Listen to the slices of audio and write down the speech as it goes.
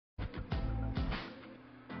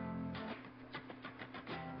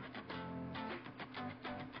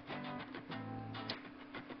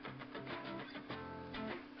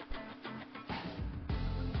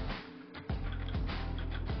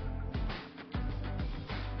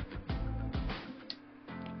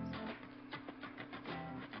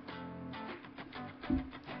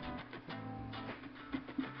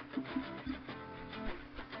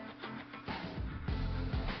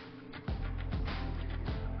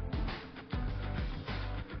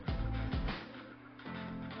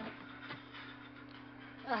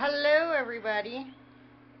Hello, everybody.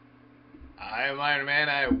 I'm Iron Man,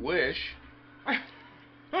 I wish. Hello,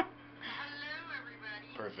 everybody.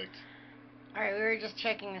 Perfect. Alright, we were just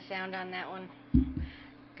checking the sound on that one.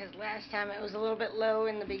 Because last time it was a little bit low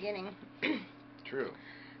in the beginning. True.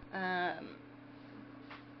 I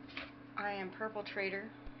am Purple Trader.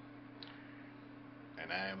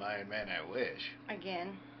 And I am Iron Man, I wish.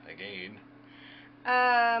 Again.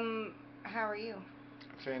 How are you?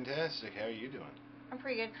 Fantastic. How are you doing? I'm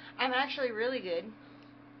pretty good. I'm actually really good.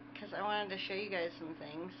 Because I wanted to show you guys some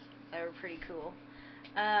things that were pretty cool.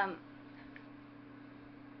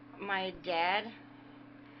 My dad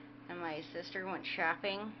and my sister went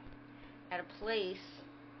shopping at a place.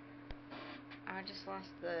 I just lost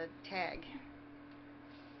the tag.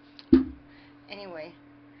 Anyway,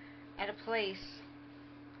 at a place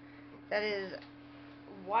that is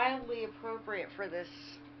wildly appropriate for this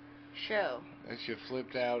show. That shit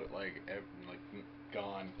flipped out, like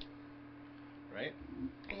gone. Right?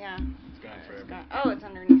 Yeah. It's gone forever. Gone. Oh, it's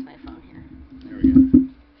underneath my phone here. There we go.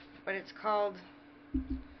 But it's called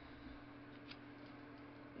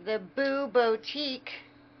the Boo Boutique.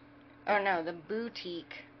 Oh no, the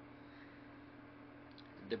Boutique.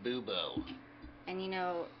 The Boobo. And you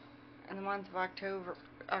know, in the month of October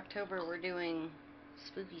we're doing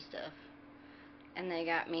spooky stuff. And they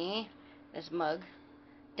got me this mug.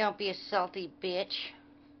 Don't be a salty bitch.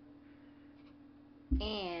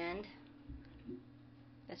 And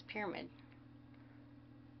this pyramid.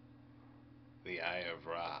 The Eye of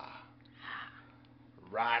Ra.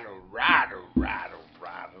 Rattle, rattle, rattle,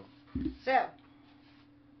 rattle. So,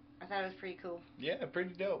 I thought it was pretty cool. Yeah,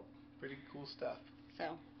 pretty dope. Pretty cool stuff.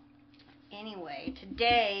 So, anyway,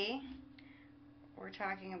 today we're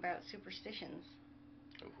talking about superstitions.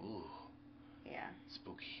 Ooh. Yeah.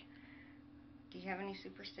 Spooky. Do you have any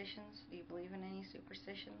superstitions? Do you believe in any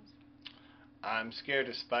superstitions? I'm scared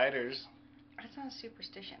of spiders. That's not a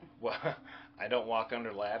superstition. Well, I don't walk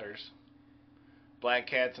under ladders. Black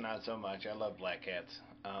cats, not so much. I love black cats.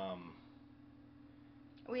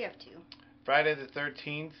 We have two. Friday the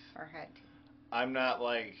 13th. Or had to. I'm not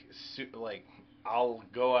like I'll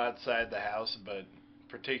go outside the house, but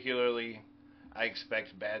particularly I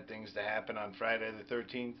expect bad things to happen on Friday the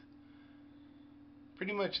 13th.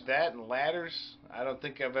 Pretty much that and ladders. I don't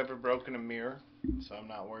think I've ever broken a mirror, so I'm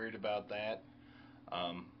not worried about that.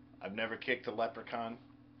 I've never kicked a leprechaun.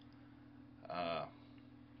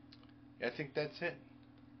 I think that's it.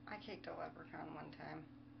 I kicked a leprechaun one time.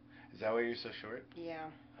 Is that why you're so short? Yeah.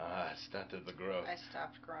 Stunted the growth. I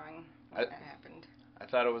stopped growing when that happened. I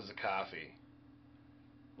thought it was the coffee.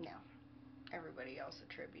 No. Everybody else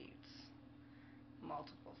attributes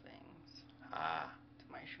multiple things to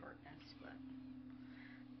my shortness, but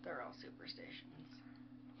they're all superstitions.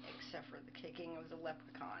 Except for the kicking of the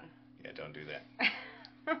leprechaun. Yeah, don't do that.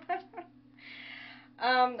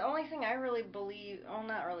 The only thing I really believe, well,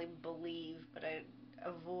 not really believe, but I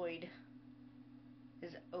avoid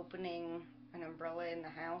is opening an umbrella in the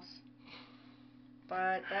house.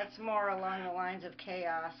 But that's more along the lines of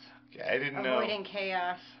chaos. Yeah, I didn't know. Avoiding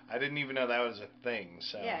chaos. I didn't even know that was a thing.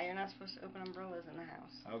 So. Yeah, you're not supposed to open umbrellas in the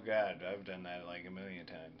house. Oh God, I've done that like a million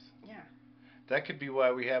times. Yeah. That could be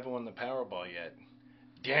why we haven't won the Powerball yet.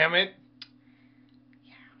 Damn it.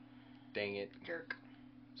 Yeah. Dang it. Jerk.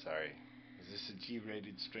 Sorry. Is this a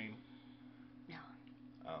G-rated stream? No.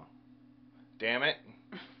 Oh. Damn it.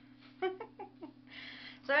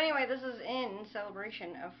 So anyway, this is in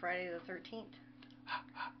celebration of Friday the 13th.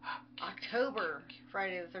 October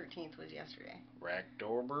Friday the 13th was yesterday.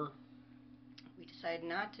 Racktober. We decided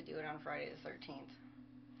not to do it on Friday the 13th.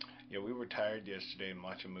 Yeah, we were tired yesterday and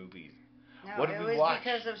watching movies. No, What did it we was watch?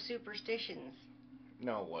 because of superstitions.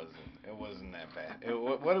 No, it wasn't. It wasn't that bad.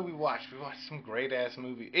 What did we watch? We watched some great-ass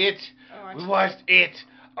movie. It! We watched It!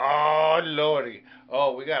 Oh, lordy.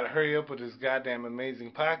 Oh, we gotta hurry up with this goddamn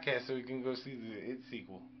amazing podcast so we can go see the It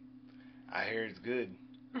sequel. I hear it's good.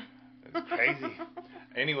 It's crazy.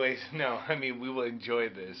 Anyways, no, I mean, we will enjoy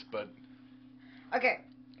this, but... Okay.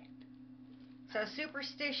 So,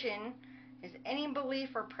 superstition is any belief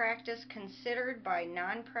or practice considered by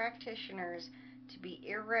non-practitioners to be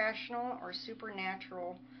irrational or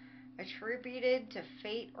supernatural, attributed to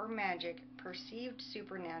fate or magic, perceived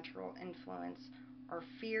supernatural influence, or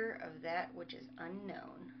fear of that which is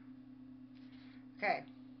unknown. Okay.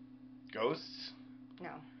 Ghosts?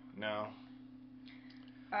 No. No.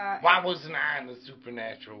 Why wasn't I in the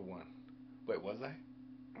supernatural one? Wait, was I?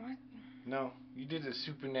 What? No, you did a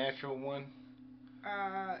supernatural one.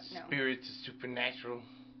 No. Spirits of supernatural.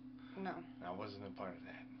 No. I wasn't a part of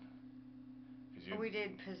that. We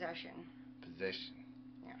did possession. Possession.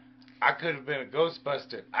 Yeah. I could have been a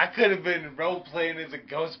Ghostbuster. I could have been role playing as a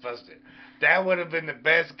Ghostbuster. That would have been the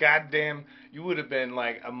best goddamn. You would have been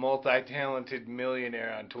like a multi-talented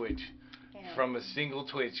millionaire on Twitch. Yeah. From a single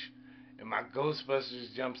Twitch. In my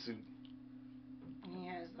Ghostbusters jumpsuit. He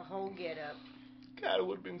has the whole get up. God, it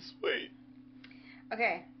would have been sweet.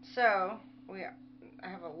 Okay, so I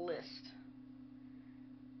have a list.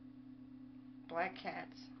 Black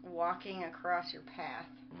cats walking across your path.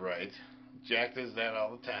 Right. Jack does that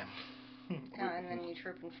all the time. And then you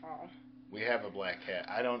trip and fall. We have a black cat.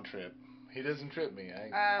 I don't trip. He doesn't trip me.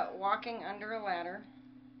 Walking under a ladder.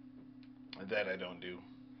 That I don't do.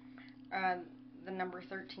 The number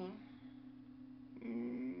 13.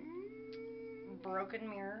 Broken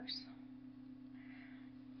mirrors.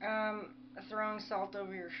 Throwing salt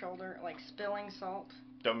over your shoulder, like spilling salt.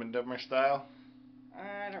 Dumb and Dumber style?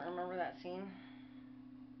 I don't remember that scene.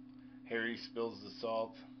 Harry spills the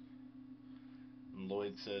salt. And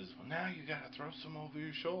Lloyd says, well, now you gotta throw some over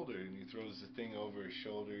your shoulder. And he throws the thing over his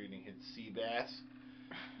shoulder and he hits Seabass.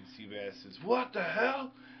 And Seabass says, what the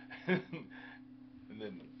hell? And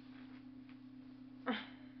then...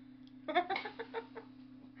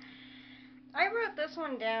 I wrote this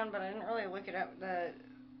one down, but I didn't really look it up.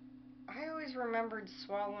 I always remembered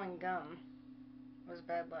swallowing gum was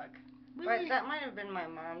bad luck. Really? But that might have been my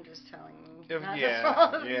mom just telling me not to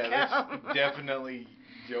swallow gum. That's definitely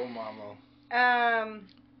Joe Mama.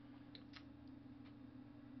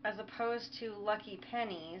 As opposed to lucky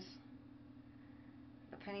pennies,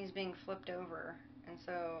 the penny's being flipped over. And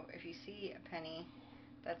so if you see a penny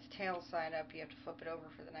that's tail side up, you have to flip it over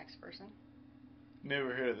for the next person.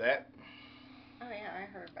 Never heard of that. Oh yeah, I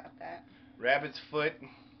heard about that. Rabbit's foot.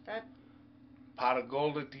 That. Pot of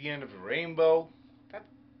gold at the end of a rainbow. That.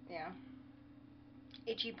 Yeah.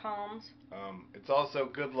 Itchy palms. It's also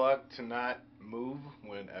good luck to not move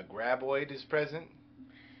when a graboid is present.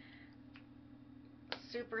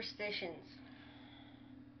 Superstitions.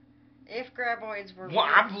 If graboids were... Well,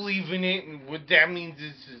 I believe in it, and what that means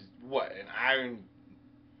is what? An iron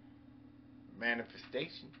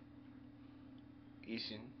manifestation?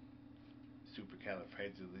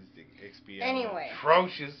 Supercalifragilisticexpialidocious. Anyway.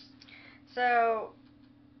 Atrocious. So...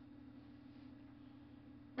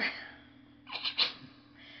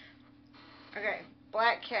 Okay,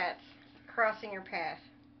 black cats crossing your path.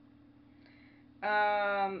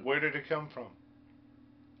 Where did it come from?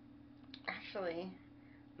 Actually,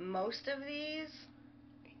 most of these...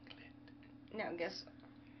 England. No, guess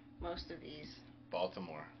most of these.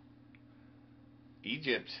 Baltimore.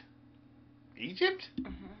 Egypt. Egypt?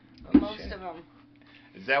 Mm-hmm. Oh, most shit. of them.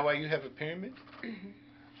 Is that why you have a pyramid? Mm-hmm.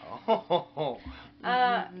 Oh.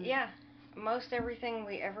 Yeah. Most everything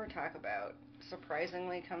we ever talk about,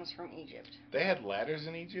 surprisingly, comes from Egypt. They had ladders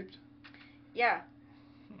in Egypt? Yeah.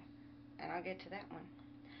 And I'll get to that one.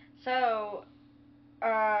 So,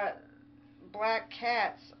 black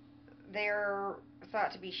cats, they're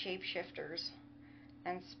thought to be shapeshifters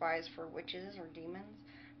and spies for witches or demons.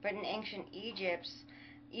 But in ancient Egypt,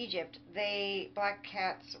 black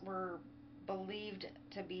cats were believed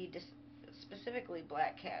to be, specifically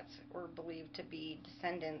black cats, were believed to be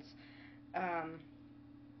descendants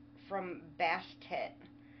from Bastet,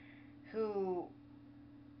 who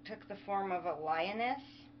took the form of a lioness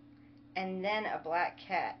and then a black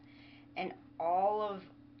cat. And all of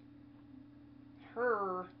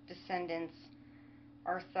her descendants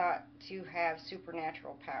are thought to have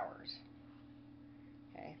supernatural powers.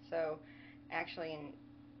 Okay, so actually in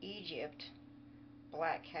Egypt,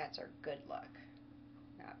 black cats are good luck,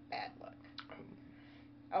 not bad luck.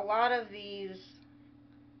 A lot of these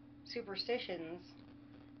superstitions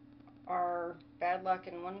are bad luck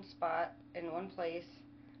in one spot, in one place,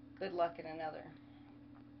 good luck in another.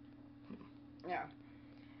 Yeah.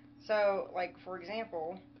 So, like, for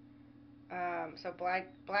example, so black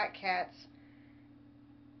cats,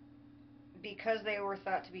 because they were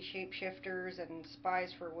thought to be shapeshifters and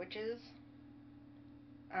spies for witches,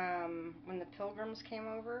 when the Pilgrims came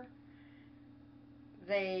over,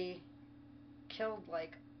 they killed,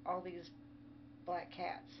 like, all these black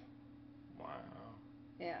cats. Wow.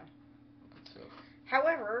 Yeah.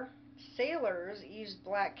 However, sailors used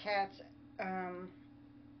black cats on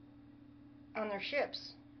their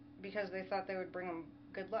ships because they thought they would bring them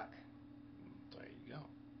good luck. There you go.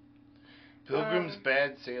 Pilgrims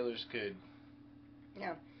bad, sailors good.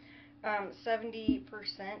 Yeah. 70%,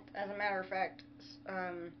 as a matter of fact,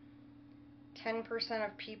 10%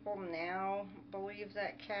 of people now believe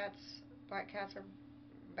that black cats are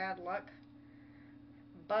bad luck,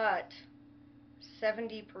 but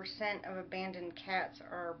 70% of abandoned cats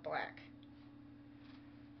are black.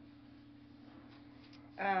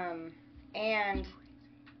 And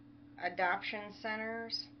adoption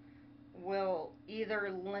centers will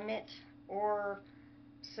either limit or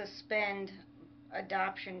suspend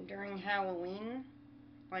adoption during Halloween,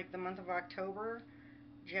 like the month of October,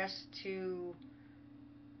 just to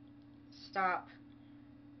stop,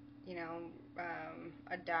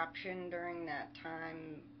 adoption during that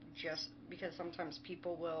time, just because sometimes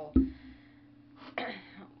people will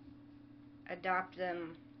adopt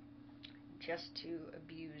them just to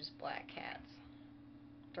abuse black cats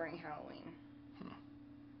during Halloween.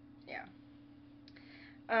 Yeah.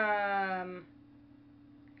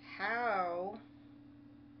 How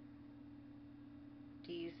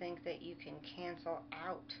do you think that you can cancel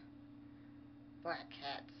out black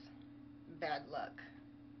cats' bad luck?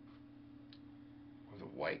 With a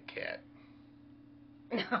white cat.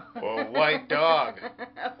 No. Or a white dog.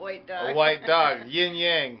 A white dog. A white dog. Yin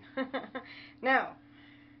yang. No.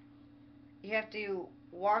 You have to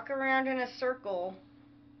walk around in a circle,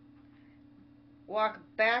 walk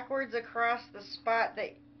backwards across the spot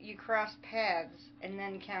that you crossed paths, and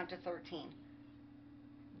then count to 13.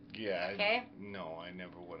 Yeah. Okay? No, I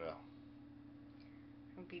never would have.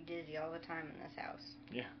 I'd be dizzy all the time in this house.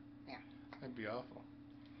 Yeah. Yeah. That'd be awful.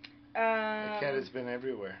 The cat has been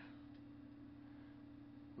everywhere.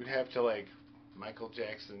 We'd have to, like, Michael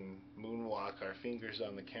Jackson moonwalk our fingers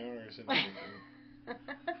on the counters and everything.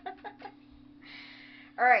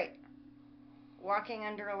 Alright. Walking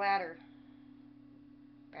under a ladder.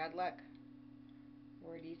 Bad luck.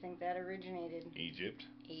 Where do you think that originated? Egypt.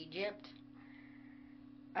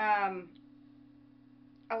 A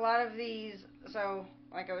lot of these, so,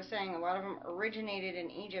 like I was saying, a lot of them originated in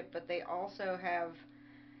Egypt, but they also have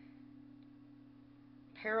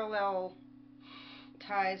parallel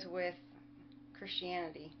ties with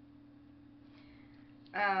Christianity.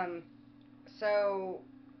 So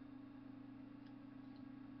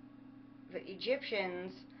the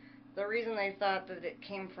Egyptians, the reason they thought that it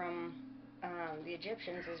came from the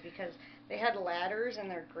Egyptians is because they had ladders in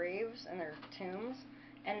their graves and their tombs,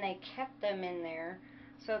 and they kept them in there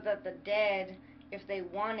so that the dead, if they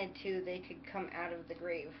wanted to, they could come out of the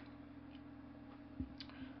grave.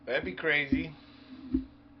 That'd be crazy.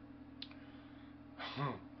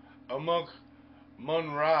 Amok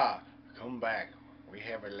Mun-Ra, come back. We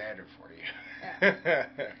have a ladder for you. Yeah.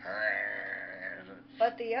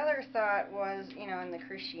 But the other thought was, in the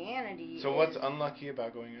Christianity. So what's unlucky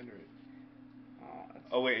about going under it?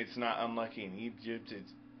 Oh wait, it's not unlucky in Egypt.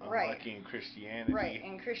 It's unlucky in Christianity. Right.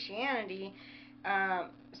 In Christianity,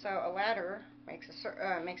 so a ladder makes a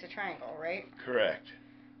triangle, right? Correct.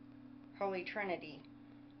 Holy Trinity.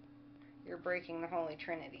 You're breaking the Holy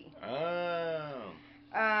Trinity. Oh.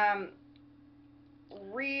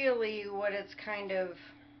 Really, what it's kind of,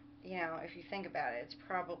 if you think about it, it's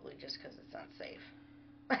probably just because it's unsafe.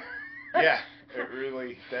 Yeah,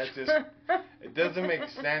 it doesn't make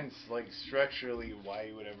sense, like, structurally, why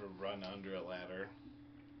you would ever run under a ladder.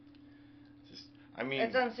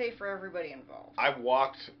 It's unsafe for everybody involved. I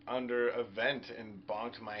walked under a vent and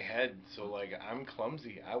bonked my head, so, like, I'm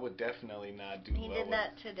clumsy. I would definitely not do well. He did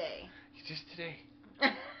that today. Just today.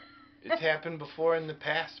 It's happened before in the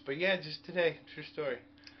past, but yeah, just today. True story.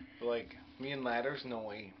 But, like, me and ladders, no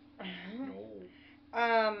way. No.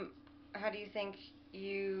 How do you think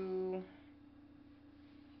you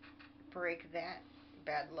break that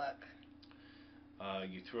bad luck?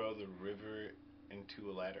 You throw the river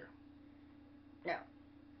into a ladder. No.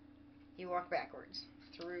 You walk backwards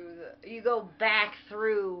you go back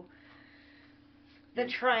through the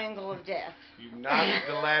triangle of death. You knock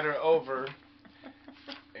the ladder over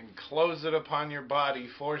and close it upon your body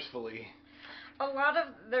forcefully.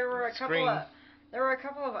 There were a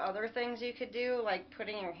couple of other things you could do, like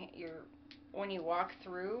putting your when you walk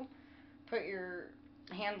through, put your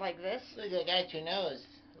hand like this. Look, I got your nose,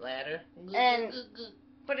 ladder.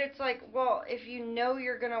 But it's like, well, if you know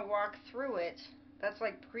you're gonna walk through it, that's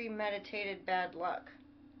like premeditated bad luck,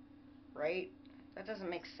 right? That doesn't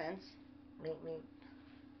make sense.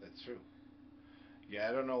 That's true. Yeah,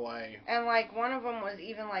 I don't know why. And like one of them was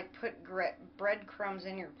even like put breadcrumbs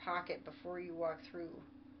in your pocket before you walk through.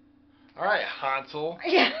 All right, Hansel.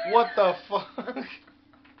 Yeah. What the fuck?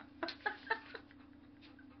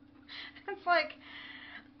 It's like,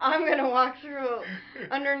 I'm gonna walk through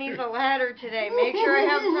underneath a ladder today. Make sure I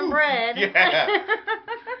have some bread. Yeah.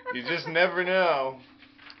 You just never know.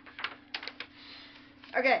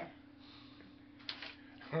 Okay.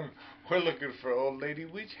 We're looking for old lady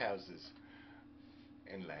witch houses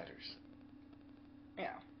and ladders.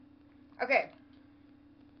 Yeah. Okay.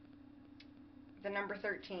 The number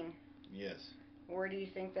 13. Yes. Where do you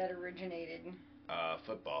think that originated?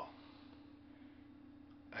 Football.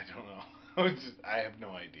 I don't know. I have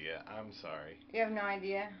no idea. I'm sorry. You have no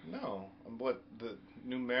idea? No. What, the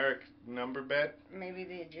numeric number bet? Maybe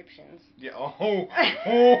the Egyptians. Yeah. Oh.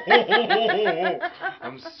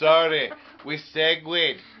 I'm sorry. We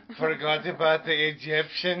segued. Forgot about the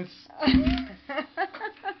Egyptians.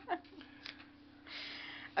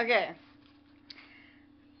 Okay.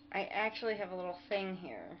 I actually have a little thing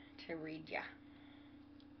here to read ya.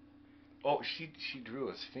 Oh, she drew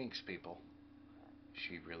a sphinx, people.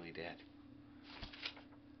 She really did.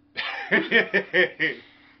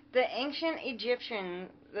 The ancient Egyptian,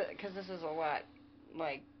 because this is a lot,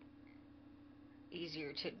 like,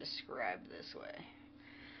 easier to describe this way.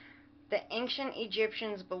 The ancient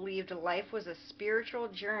Egyptians believed life was a spiritual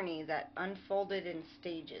journey that unfolded in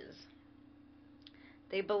stages.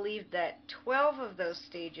 They believed that 12 of those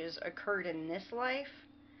stages occurred in this life,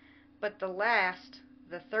 but the last,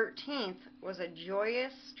 the 13th, was a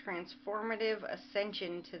joyous, transformative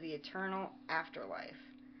ascension to the eternal afterlife.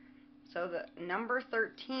 So the number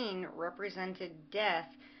 13 represented death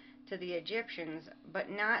to the Egyptians, but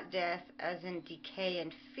not death as in decay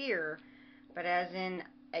and fear, but as in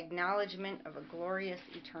acknowledgement of a glorious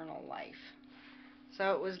eternal life.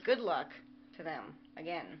 So it was good luck to them,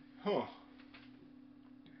 again. Huh.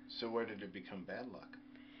 So where did it become bad luck?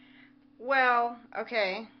 Well,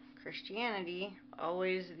 okay, Christianity,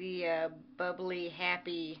 always the bubbly,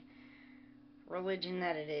 happy religion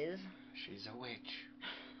that it is. She's a witch.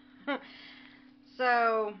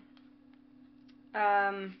 So,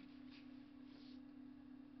 the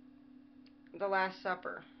Last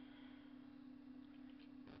Supper.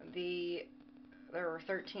 There were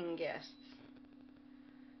 13 guests.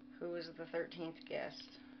 Who was the 13th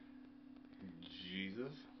guest?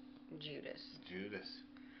 Jesus? Judas.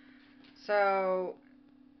 So,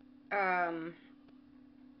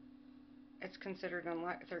 it's considered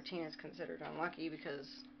 13 is considered unlucky because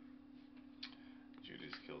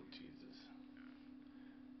Judas killed Jesus.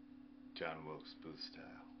 John Wilkes Booth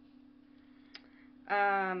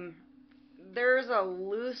style. There's a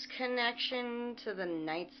loose connection to the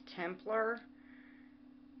Knights Templar.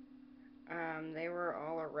 They were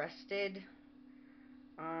all arrested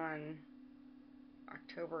on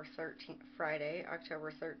Friday,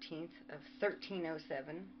 October 13th of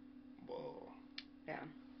 1307. Whoa. Yeah.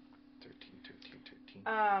 13.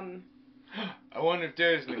 I wonder if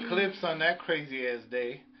there's an eclipse on that crazy ass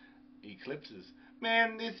day. Eclipses.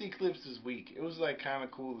 Man, this eclipse is weak. It was like kind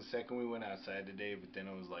of cool the second we went outside today, but then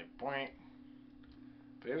it was like boink.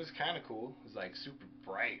 But it was kind of cool. It was like super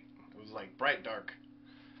bright. It was like bright dark.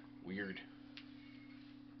 Weird.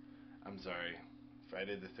 I'm sorry.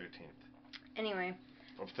 Friday the 13th. Anyway.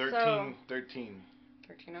 Of 13.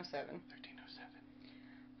 1307.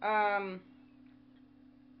 1307.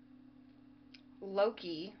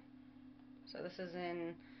 Loki. So this is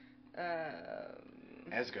in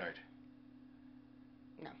Asgard.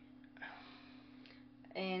 No.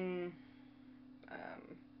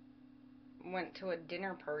 Went to a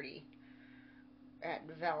dinner party at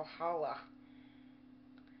Valhalla,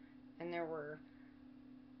 and there were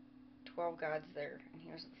 12 gods there, and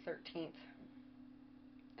he was the 13th,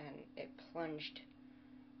 and it plunged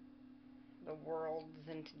the worlds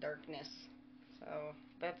into darkness. So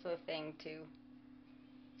that's a thing too.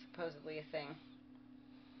 Supposedly a thing.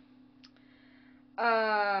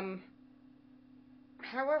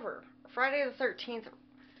 However, Friday the 13th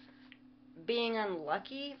being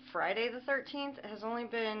unlucky, Friday the 13th has only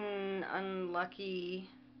been unlucky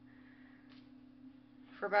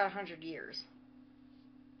for about 100 years.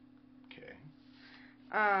 Okay.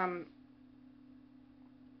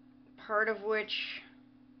 Part of which,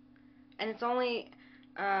 and it's only,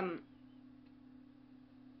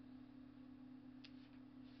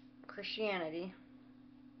 Christianity.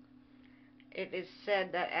 It is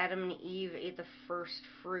said that Adam and Eve ate the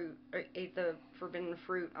forbidden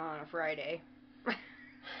fruit on a Friday.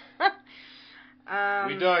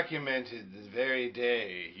 We documented the very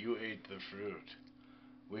day you ate the fruit.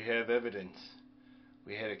 We have evidence.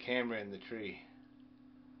 We had a camera in the tree.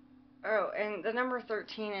 Oh, and the number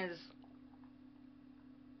 13 is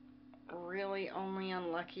really only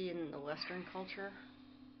unlucky in the Western culture.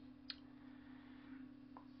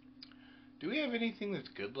 Do we have anything that's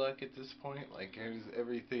good luck at this point? Like, is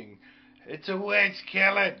everything, it's a witch,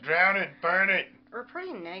 kill it, drown it, burn it. We're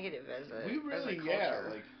pretty negative as a We really, as a culture. yeah,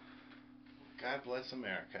 like, God bless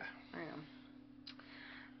America. I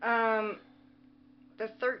know. The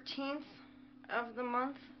 13th of the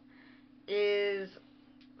month is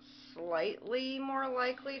slightly more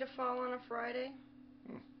likely to fall on a Friday,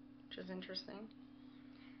 which is interesting.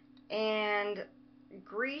 And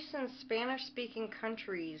Greece and Spanish-speaking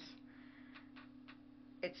countries,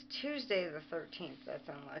 it's Tuesday the 13th that's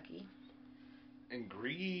unlucky. In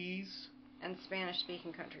Greece? And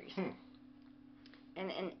Spanish-speaking countries. And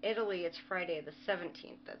in Italy, it's Friday the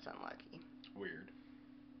 17th that's unlucky. Weird.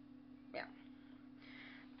 Yeah.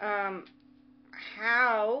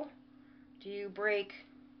 How do you break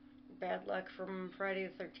bad luck from Friday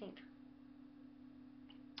the 13th?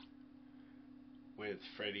 With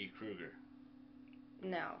Freddy Krueger.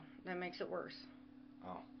 No, that makes it worse.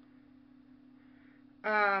 Oh.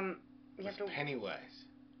 You have to Pennywise.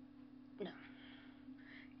 No.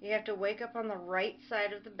 You have to wake up on the right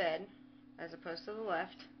side of the bed, as opposed to the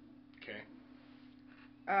left. Okay.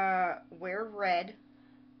 Wear red,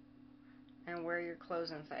 and wear your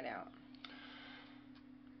clothes inside out.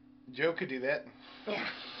 Joe could do that. Yeah.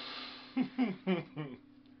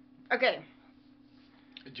 Okay.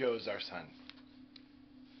 Joe's our son.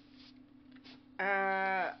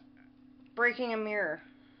 Breaking a mirror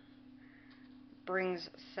brings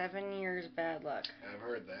 7 years bad luck. I've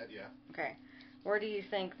heard that, yeah. Okay. Where do you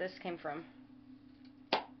think this came from?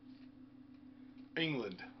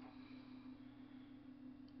 England.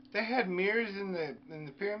 They had mirrors in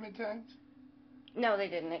the pyramid times? No, they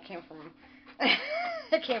didn't. It came from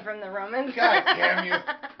it came from the Romans. God damn you.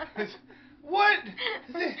 What?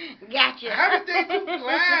 Gotcha. How did they do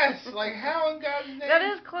glass? Like, how in God's name? That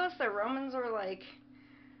is close. The Romans were like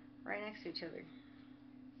right next to each other.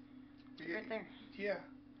 Right there. Yeah.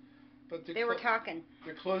 But they were talking.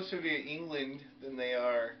 They're closer to England than they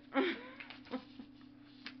are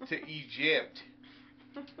to Egypt.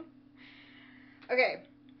 Okay.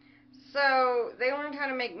 So they learned how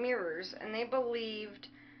to make mirrors, and they believed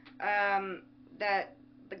that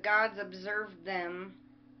the gods observed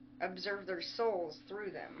their souls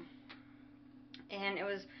through them. And it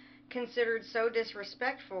was considered so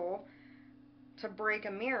disrespectful to break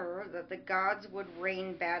a mirror that the gods would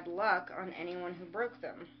rain bad luck on anyone who broke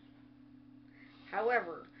them.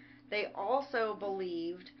 However, they also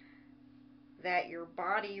believed that your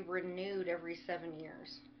body renewed every 7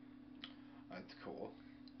 years. That's cool.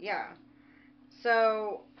 Yeah.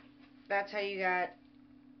 So that's how you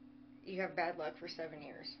have bad luck for 7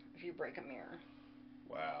 years if you break a mirror.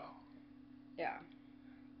 Wow. Yeah.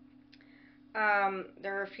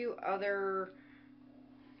 There are a few other,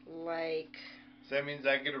 like... So that means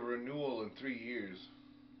I get a renewal in 3 years.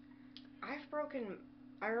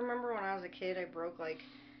 I remember when I was a kid, I broke like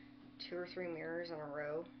 2 or 3 mirrors in a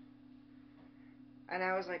row. And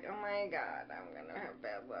I was like, oh my god, I'm gonna have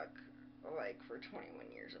bad luck, like, for 21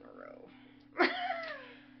 years in a row.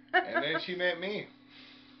 And then she met me.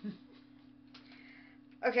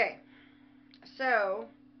 Okay. So,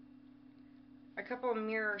 a couple of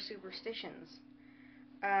mirror superstitions.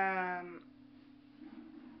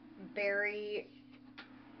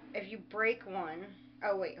 If you break one...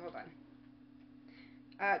 Oh, wait, hold on.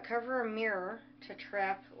 Cover a mirror to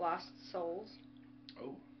trap lost souls.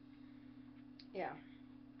 Oh. Yeah.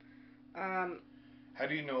 How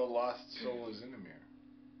do you know a lost soul is in a mirror?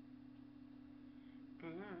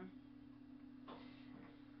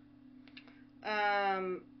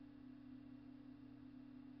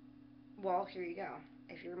 Well, here you go.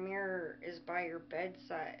 If your mirror is by your bed,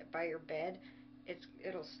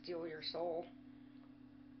 it'll steal your soul.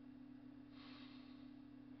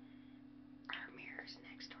 Our mirror's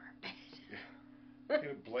next to our bed. Yeah.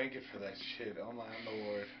 Get a blanket for that shit. Oh my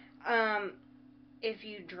Lord. If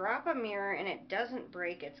you drop a mirror and it doesn't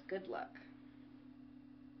break, it's good luck.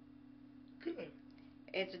 Good.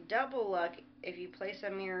 It's double luck if you place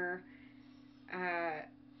a mirror,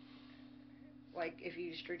 like if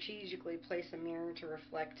you strategically place a mirror to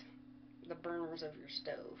reflect the burners of your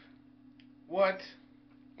stove. What?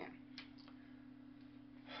 Yeah.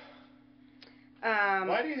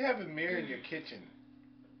 Why do you have a mirror in your kitchen?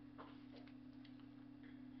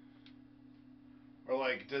 Or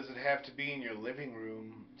like, does it have to be in your living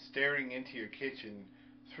room, staring into your kitchen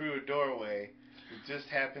through a doorway that just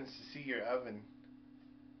happens to see your oven?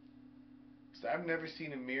 So I've never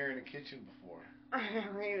seen a mirror in a kitchen before. I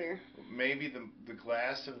never either. Maybe the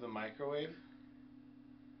glass of the microwave?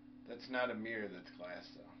 That's not a mirror, that's glass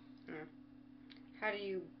though. Yeah. How do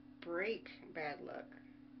you break bad luck?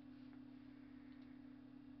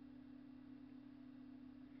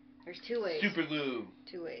 There's 2 ways. Super glue.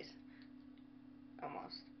 2 ways.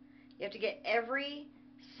 Almost. You have to get every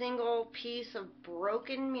single piece of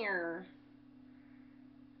broken mirror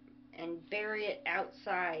and bury it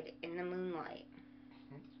outside in the moonlight.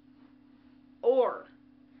 Or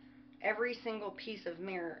every single piece of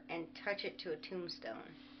mirror and touch it to a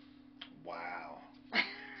tombstone. Wow.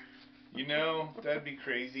 You know, that'd be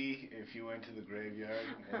crazy if you went to the graveyard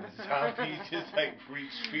and the zombies just like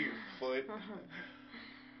reached for your foot.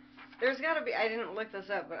 There's gotta be, I didn't look this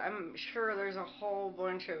up, but I'm sure there's a whole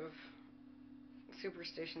bunch of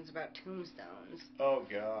superstitions about tombstones. Oh,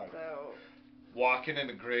 God. So... Walking in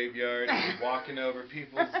the graveyard, walking over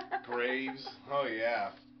people's graves. Oh,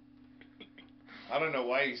 yeah. I don't know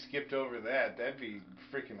why you skipped over that. That'd be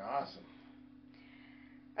freaking awesome.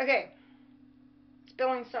 Okay.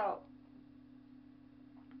 Spilling salt.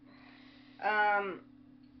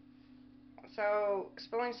 So,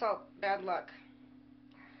 spilling salt, bad luck.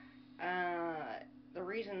 The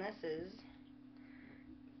reason this is...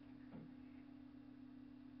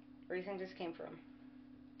 Where do you think this came from?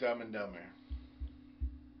 Dumb and Dumber.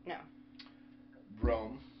 No.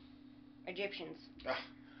 Rome. Egyptians.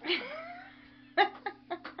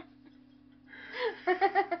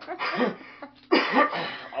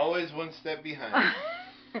 Always one step behind.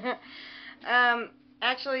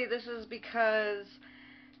 Actually, this is because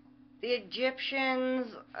the Egyptians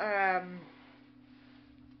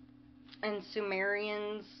and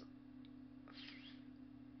Sumerians...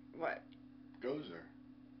 What? Gozer.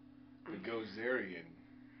 The Gozerian.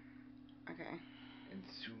 Okay. And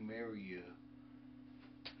Sumeria.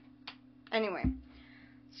 Anyway,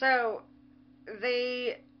 so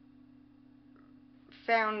they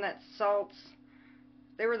found that salts...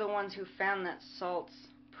 They were the ones who found that salts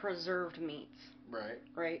preserved meats. Right.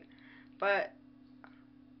 Right? But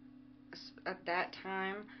at that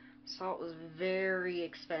time, salt was very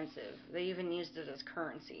expensive. They even used it as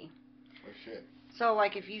currency. Oh, shit. So,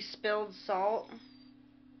 like, if you spilled salt,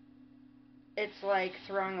 it's like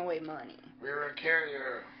throwing away money. We're a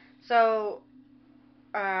carrier. So,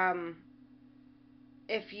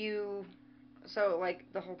 if you... So, like,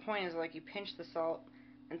 the whole point is, like, you pinch the salt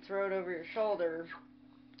and throw it over your shoulder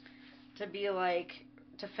to be, like,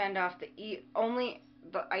 to fend off the... Only...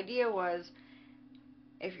 The idea was,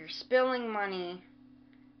 if you're spilling money,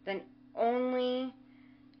 then only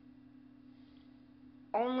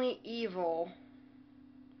evil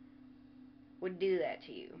would do that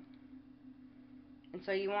to you. And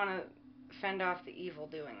so you want to fend off the evil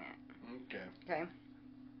doing that. Okay. Okay?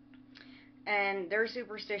 And their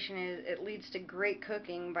superstition is it leads to great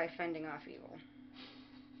cooking by fending off evil.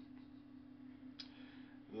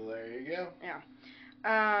 Well, there you go. Yeah.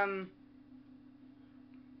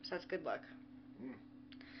 So that's good luck.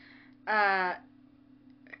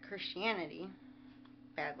 Christianity,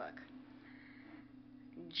 bad luck.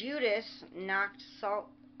 Judas knocked salt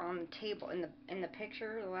on the table in the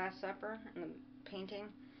picture, the Last Supper, in the painting.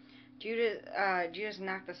 Judas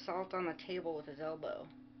knocked the salt on the table with his elbow.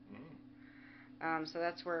 So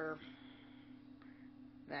that's where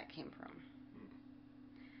that came from.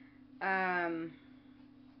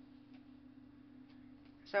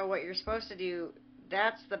 So what you're supposed to do,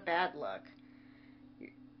 that's the bad luck.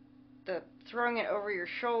 The throwing it over your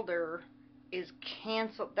shoulder is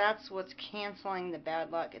that's what's canceling the bad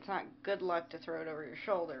luck. It's not good luck to throw it over your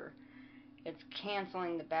shoulder. It's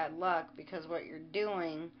canceling the bad luck because what you're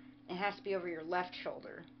doing, it has to be over your left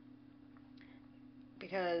shoulder.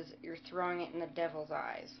 Because you're throwing it in the devil's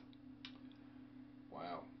eyes.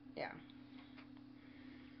 Wow. Yeah.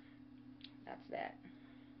 That's that.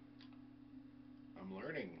 I'm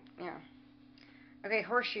learning. Yeah. Okay,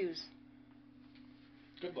 horseshoes.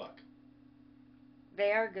 Good luck.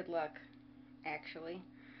 They are good luck, actually.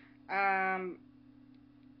 Where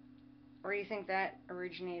do you think that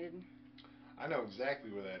originated? I know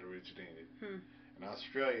exactly where that originated. In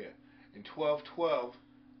Australia. In 1212,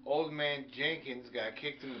 old man Jenkins got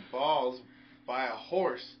kicked in the balls by a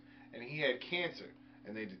horse, and he had cancer.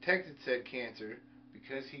 And they detected said cancer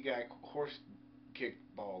because he got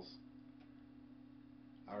horse-kicked balls.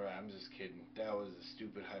 Alright, I'm just kidding. That was a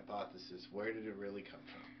stupid hypothesis. Where did it really come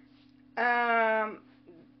from?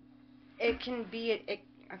 It can be...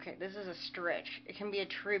 Okay, this is a stretch. It can be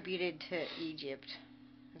attributed to Egypt,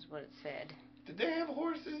 is what it said. Did they have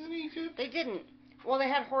horses in Egypt? They didn't. Well, they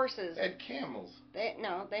had horses. They had camels.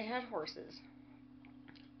 No, they had horses.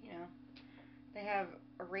 You know, they have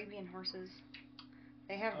Arabian horses.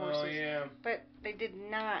 They had horses. Oh, yeah. But they did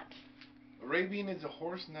not. Arabian is a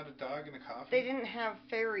horse, not a dog in a coffin? They didn't have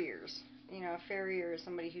farriers. You know, a farrier is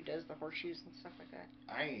somebody who does the horseshoes and stuff like that.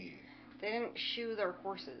 Aye. They didn't shoe their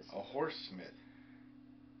horses. A horsesmith.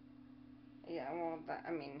 Yeah, well,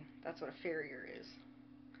 that's what a farrier is.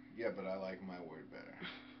 Yeah, but I like my word better.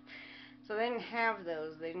 So they didn't have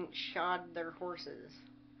those. They didn't shod their horses.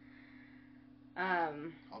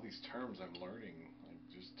 All these terms I'm learning, like,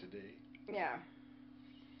 just today. Yeah.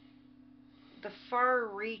 the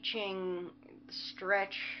far-reaching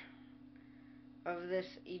stretch of this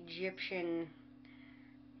Egyptian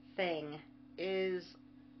thing is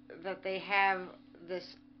that they have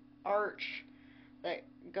this arch that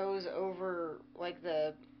goes over, like,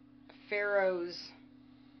 the pharaoh's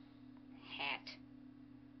hat.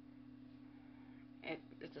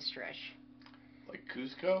 It's a stretch. Like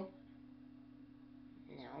Cusco?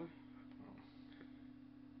 No.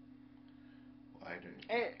 Wider.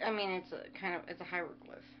 It's a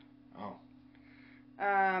hieroglyph. Oh.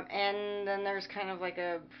 And then there's kind of like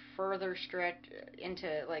a further stretch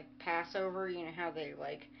into, like, Passover. You know how they,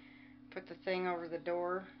 like, put the thing over the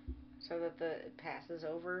door so that it passes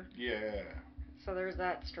over? Yeah. So there's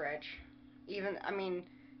that stretch.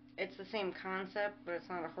 It's the same concept, but it's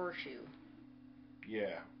not a horseshoe.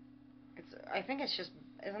 Yeah. I think it's just,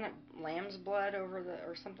 isn't it lamb's blood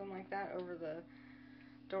or something like that over the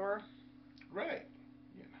door? Right.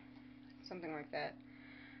 Yeah. Something like that.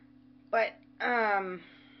 But,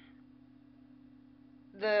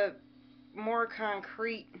 the more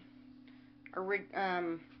concrete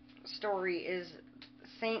story is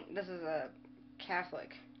this is a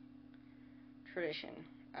Catholic tradition,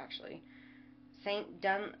 actually. Saint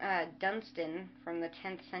Dunstan from the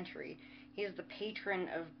 10th century. He is the patron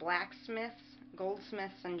of blacksmiths,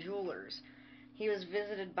 goldsmiths, and jewelers. He was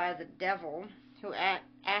visited by the devil, who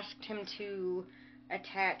asked him to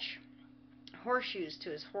attach horseshoes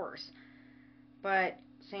to his horse. But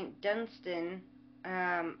Saint Dunstan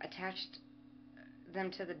attached them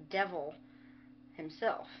to the devil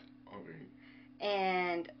himself. Okay.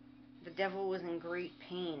 And the devil was in great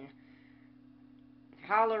pain,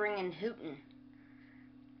 hollering and hooting.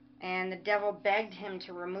 And the devil begged him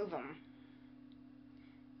to remove them.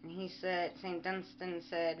 And St. Dunstan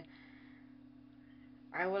said,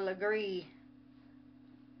 I will agree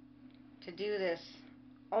to do this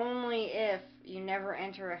only if you never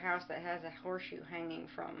enter a house that has a horseshoe hanging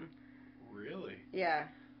from. Really? Yeah.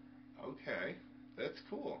 Okay. That's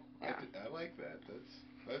cool. Yeah. I like that.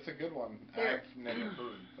 That's a good one. I've never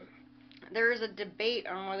heard, but there is a debate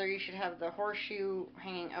on whether you should have the horseshoe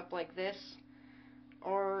hanging up like this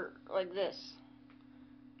or like this.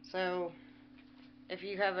 So, if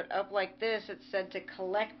you have it up like this, it's said to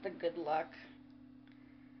collect the good luck.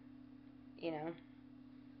 You know.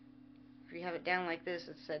 If you have it down like this,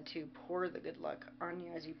 it's said to pour the good luck on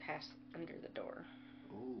you as you pass under the door.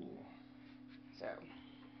 Ooh. So,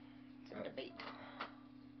 it's a debate.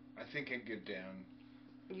 I think I'd get down.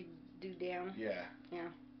 You do down? Yeah. Yeah.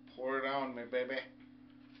 Pour it on me, baby.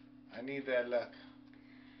 I need that luck.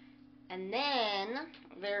 And then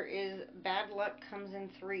there is bad luck comes in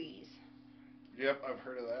threes. Yep, I've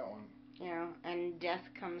heard of that one. You know, and death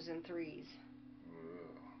comes in threes.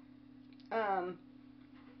 Ugh.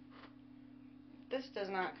 This does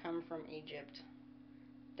not come from Egypt.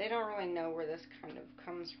 They don't really know where this kind of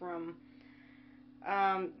comes from.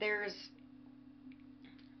 There's,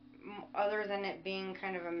 other than it being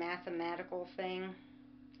kind of a mathematical thing,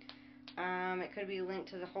 it could be linked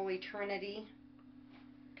to the Holy Trinity.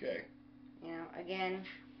 Okay. You know, again.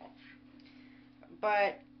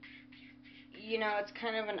 But, you know, it's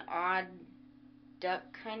kind of an odd duck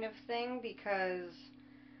kind of thing because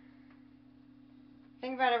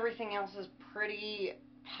think about everything else is pretty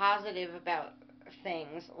positive about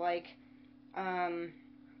things. Like,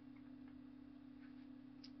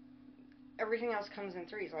 everything else comes in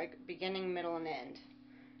threes, like beginning, middle, and end.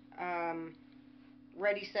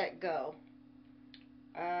 Ready, set, go.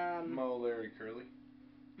 Mo, Larry, Curly.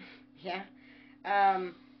 Yeah.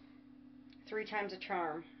 3 times a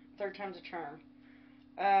charm. Third time's a charm.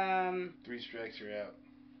 3 strikes, you're out.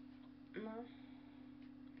 No.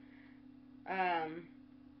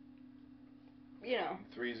 You know.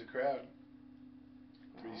 3's a crowd.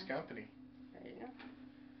 3's company. There you go.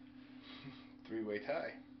 3-way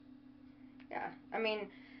tie. Yeah. I mean,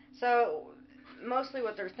 so mostly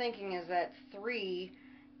what they're thinking is that 3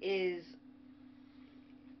 is,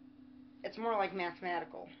 it's more like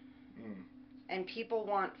mathematical. Mm. And people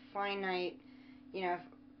want finite, you know, if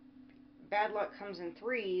bad luck comes in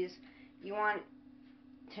threes, you want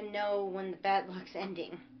to know when the bad luck's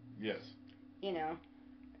ending. Yes. You know,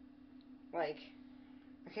 like,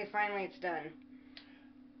 okay, finally it's done.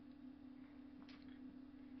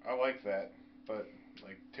 I like that, but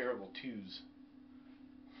like terrible 2s.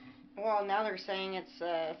 Well, now they're saying it's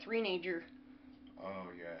a 3-nager.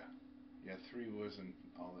 Oh yeah, yeah. 3 wasn't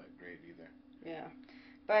all that great either. Yeah,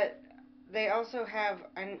 but they also have.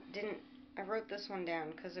 I wrote this one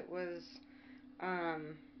down because it was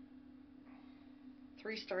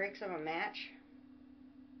 3 strikes of a match.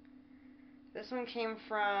 This one came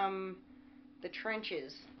from the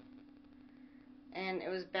trenches. And it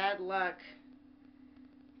was bad luck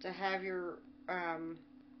to have your,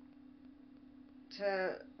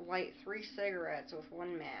 to light 3 cigarettes with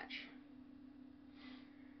 1 match.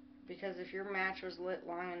 Because if your match was lit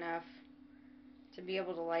long enough to be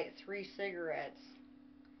able to light 3 cigarettes,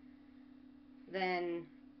 then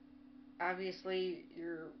obviously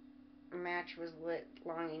your match was lit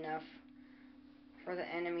long enough for the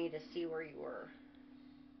enemy to see where you were.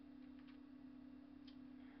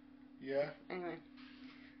 Yeah. Anyway,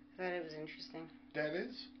 I thought it was interesting. That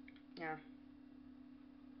is? Yeah.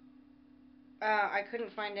 I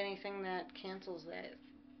couldn't find anything that cancels that.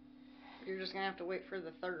 You're just gonna have to wait for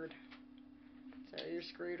the 3rd. So you're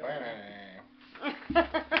screwed over.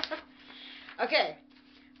 Okay,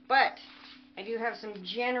 but I do have some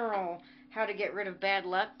general how to get rid of bad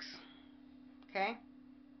lucks. Okay?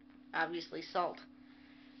 Obviously salt.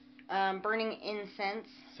 Burning incense.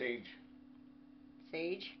 Sage.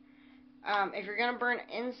 Sage. If you're gonna burn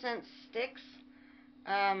incense sticks,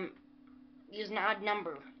 use an odd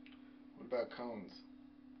number. What about cones?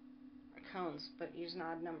 Cones, but use an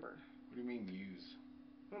odd number. What do you mean use?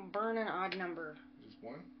 Burn an odd number. Just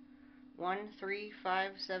one? 1, 3,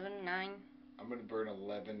 5, 7, 9. I'm gonna burn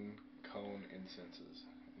 11 cone incenses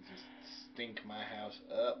and just stink my house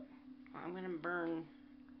up. I'm gonna burn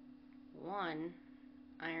 1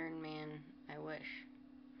 Iron Man. I wish.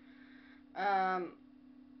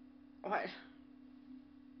 What?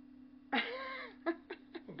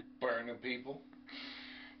 Burning people.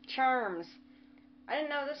 Charms. I didn't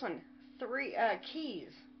know this one. 3 keys.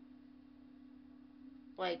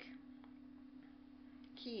 Like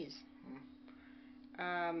keys.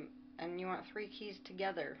 And you want 3 keys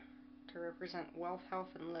together to represent wealth, health,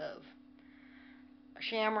 and love. A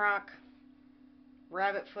shamrock,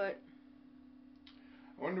 rabbit foot.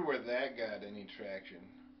 I wonder where that got any traction.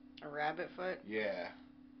 A rabbit foot? Yeah.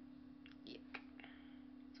 Yuck.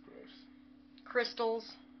 It's gross.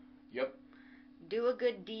 Crystals. Yep. Do a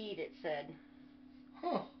good deed, it said.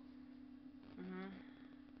 Huh.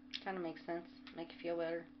 Kind of makes sense. Make you feel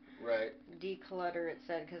better. Right. Declutter, it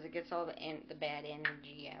said, because it gets all the bad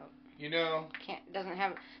energy out. You know.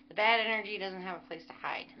 The bad energy doesn't have a place to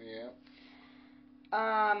hide. Yeah.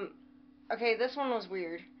 Okay, this one was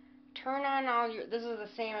weird. Turn on this is the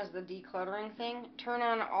same as the decluttering thing. Turn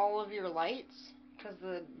on all of your lights, because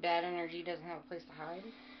the bad energy doesn't have a place to hide.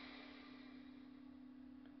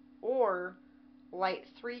 Or light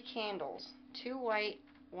 3 candles. 2 white,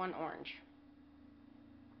 1 orange.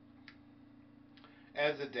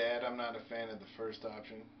 As a dad, I'm not a fan of the first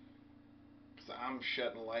option. Because I'm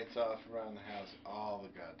shutting lights off around the house all the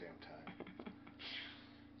goddamn time.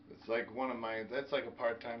 It's like that's like a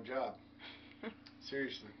part-time job.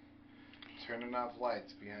 Seriously. Turning off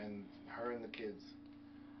lights behind her and the kids.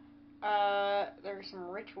 There's some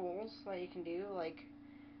rituals that you can do, like,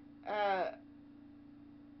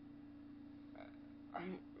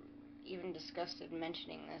 I'm even disgusted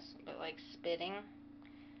mentioning this, but like spitting.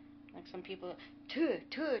 Like some people, tuh.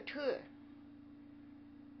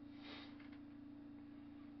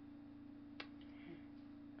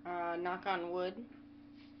 Knock on wood.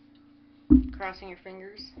 Crossing your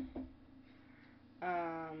fingers.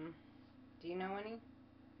 Do you know any?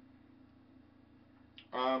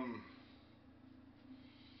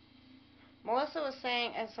 Melissa was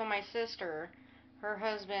saying, and so my sister, her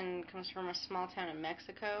husband comes from a small town in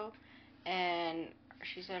Mexico, and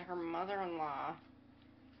she said her mother-in-law,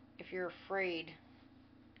 if you're afraid,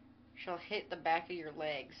 she'll hit the back of your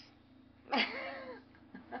legs.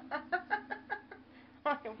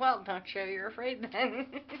 Well, don't show you're afraid then.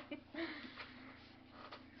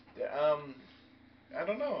 I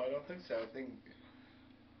don't know. I don't think so. I think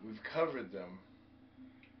we've covered them.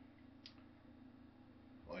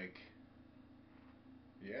 Like,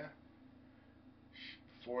 yeah.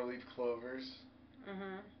 4-leaf clovers.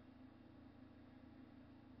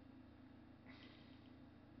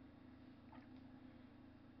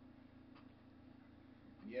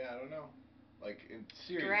 Yeah, I don't know. Like,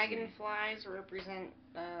 seriously. Dragonflies represent,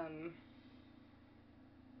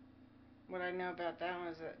 what I know about that one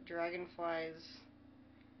is that dragonflies,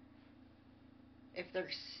 if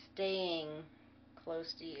they're staying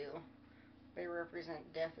close to you, they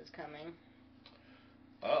represent death is coming.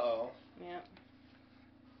 Uh-oh. Yep.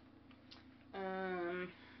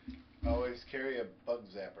 Always carry a bug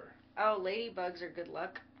zapper. Oh, ladybugs are good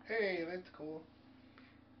luck. Hey, that's cool.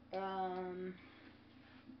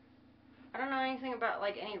 I don't know anything about,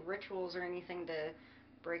 like, any rituals or anything to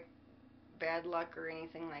break bad luck or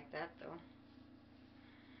anything like that, though.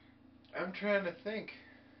 I'm trying to think.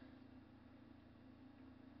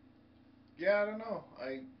 Yeah, I don't know.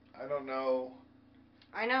 I don't know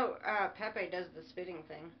I know Pepe does the spitting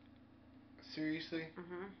thing. Seriously?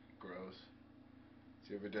 Mhm. Gross. Has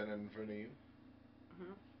he ever done it in front of you?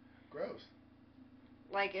 Mhm. Gross.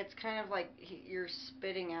 Like, it's kind of like you're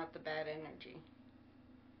spitting out the bad energy.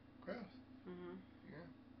 Gross. Mhm. Yeah.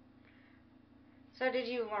 So, did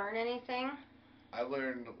you learn anything? I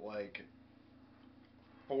learned like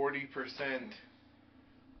 40%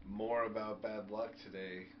 more about bad luck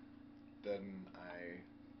today than I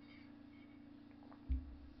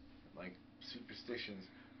like superstitions.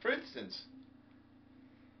 For instance,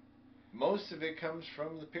 most of it comes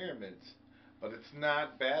from the pyramids, but it's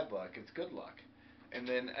not bad luck, it's good luck. And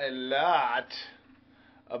then a lot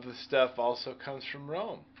of the stuff also comes from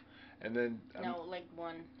Rome. And then No, like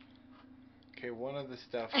one. Okay, one of the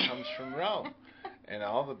stuff comes from Rome. And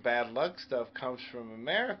all the bad luck stuff comes from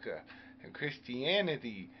America and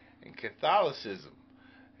Christianity and Catholicism.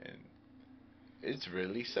 And it's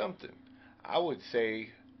really something. I would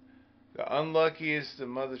say the unluckiest the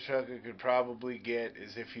mother trucker could probably get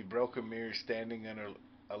is if he broke a mirror standing under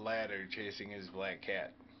a ladder chasing his black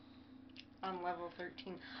cat. On level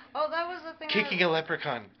 13. Oh, that was the thing. Kicking a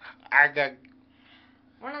leprechaun. I got.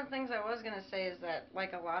 One of the things I was going to say is that,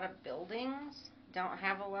 like, a lot of buildings don't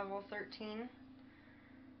have a level 13.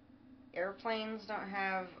 Airplanes don't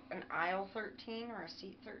have an aisle 13 or a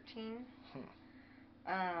seat 13.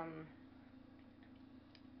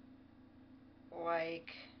 Like,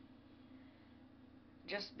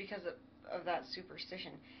 just because of that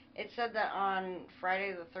superstition. It said that on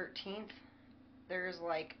Friday the 13th, there's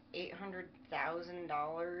like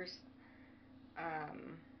 $800,000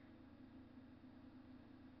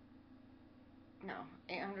 no,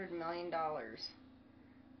 $800 million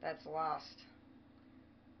that's lost.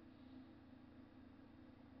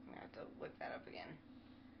 I'm going to have to look that up again.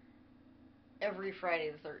 Every Friday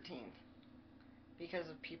the 13th. Because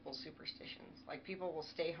of people's superstitions. Like, people will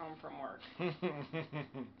stay home from work.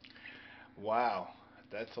 Wow.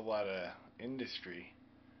 That's a lot of industry.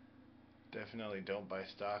 Definitely don't buy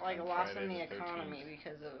stock like on a loss Friday in the the 13th. economy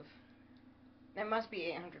because of... It must be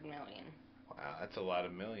 800 million. Wow, that's a lot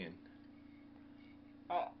of million.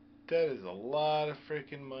 Oh. That is a lot of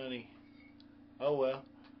freaking money. Oh well.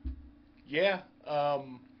 Yeah,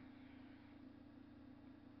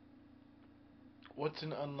 what's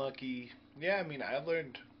an unlucky... Yeah, I mean, I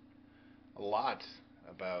learned a lot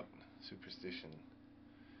about superstition.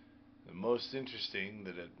 The most interesting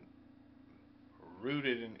that it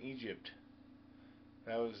rooted in Egypt.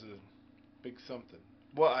 That was a big something.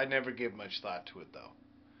 Well, I never gave much thought to it though.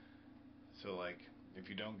 So like, if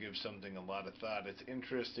you don't give something a lot of thought, it's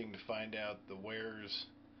interesting to find out the wheres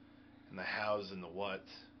and the hows and the whats.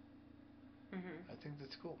 I think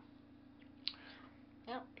that's cool.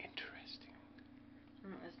 Yep. Interesting.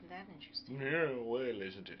 Isn't that interesting? Yeah, well,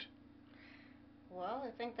 isn't it? Well, I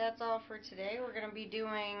think that's all for today. We're going to be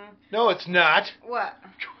doing... No, it's not. What?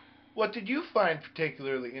 What did you find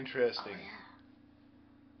particularly interesting?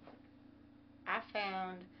 Oh, yeah. I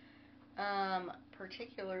found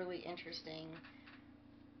particularly interesting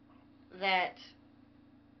that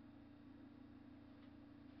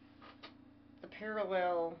the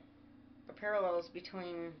parallels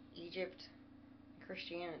between Egypt and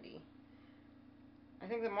Christianity. I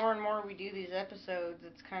think the more and more we do these episodes,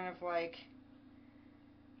 it's kind of like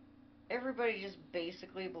everybody just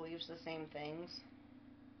basically believes the same things.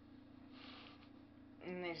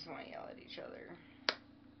 And they just want to yell at each other.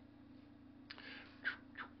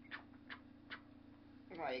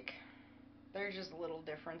 Like, there's just little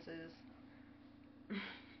differences.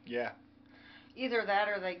 Yeah. Either that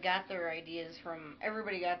or they got their ideas from...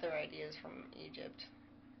 Everybody got their ideas from Egypt.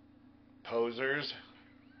 Posers.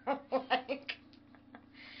 Like,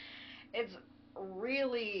 it's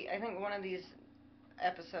really... I think one of these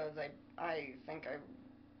episodes, I think I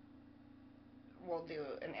will do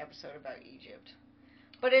an episode about Egypt.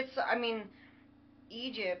 But it's... I mean,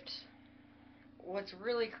 Egypt... What's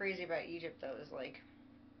really crazy about Egypt, though, is, like...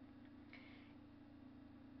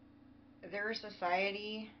 Their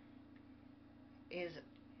society is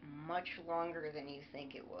much longer than you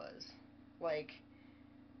think it was. Like,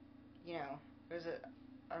 you know,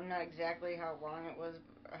 I'm not exactly how long it was,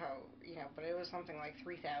 but it was something like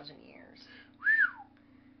 3,000 years.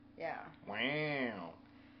 Yeah. Wow.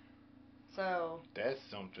 So. That's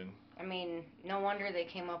something. I mean, no wonder they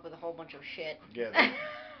came up with a whole bunch of shit. Yeah,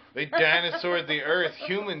 they dinosaured the earth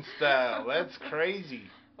human style. That's crazy.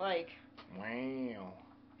 Like. Wow.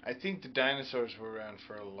 I think the dinosaurs were around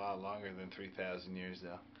for a lot longer than 3,000 years,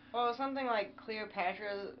 though. Well, something like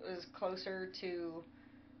Cleopatra was closer to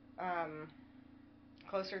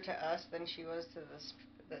us than she was to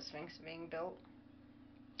the Sphinx being built.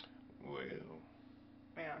 Well,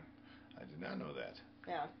 not know that.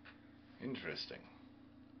 Yeah. Interesting.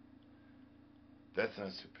 That's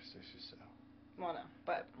not superstitious, though. Well, no,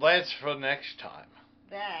 but that's for next time.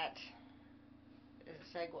 That is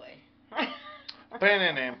a segue.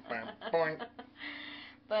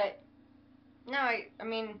 But no, I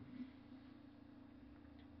mean,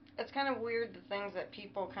 it's kind of weird the things that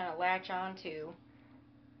people kind of latch onto,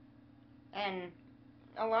 and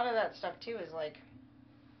a lot of that stuff too is like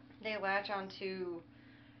they latch onto.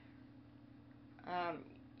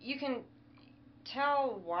 You can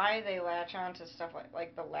tell why they latch onto stuff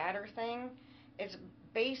like the ladder thing. It's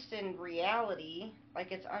based in reality,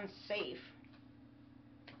 like it's unsafe.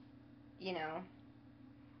 You know,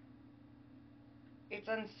 it's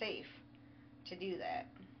unsafe to do that.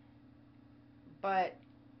 But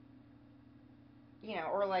you know,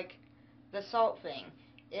 or like the salt thing,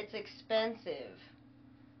 it's expensive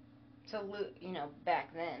to lose. You know,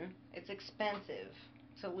 back then, it's expensive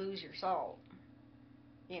to lose your salt.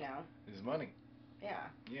 You know, it's money. Yeah.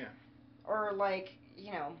 Yeah. Or like,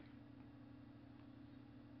 you know,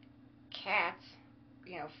 cats,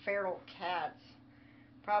 you know, feral cats,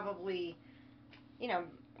 probably, you know,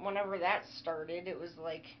 whenever that started, it was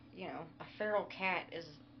like, you know, a feral cat is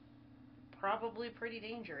probably pretty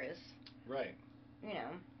dangerous. Right. You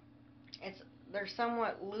know, they're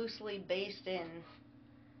somewhat loosely based in,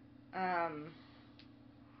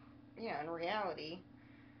 you know, in reality,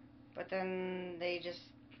 but then they just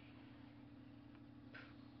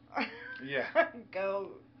yeah. go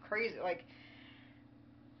crazy, like,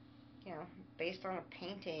 you know, based on a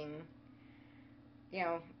painting, you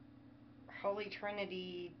know, Holy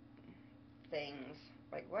Trinity things.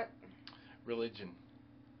 Like what? Religion.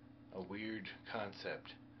 A weird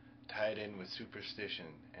concept tied in with superstition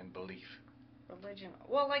and belief. Religion.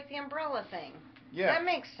 Well, like the umbrella thing. Yeah. That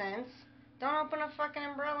makes sense. Don't open a fucking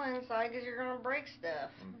umbrella inside because you're going to break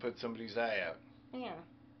stuff. And put somebody's eye out. Yeah.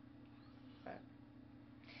 But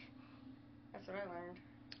that's what I learned.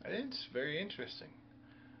 It's very interesting.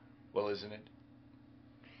 Well, isn't it?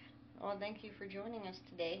 Well, thank you for joining us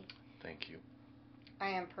today. Thank you. I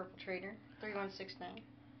am Purple Trader 3169.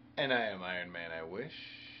 And I am Iron Man I Wish.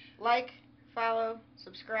 Like, follow,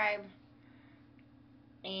 subscribe,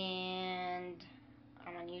 and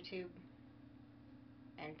I'm on YouTube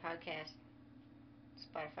and podcast,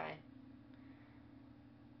 Spotify.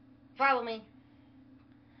 Follow me.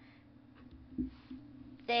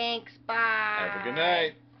 Thanks. Bye. Have a good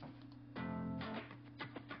night.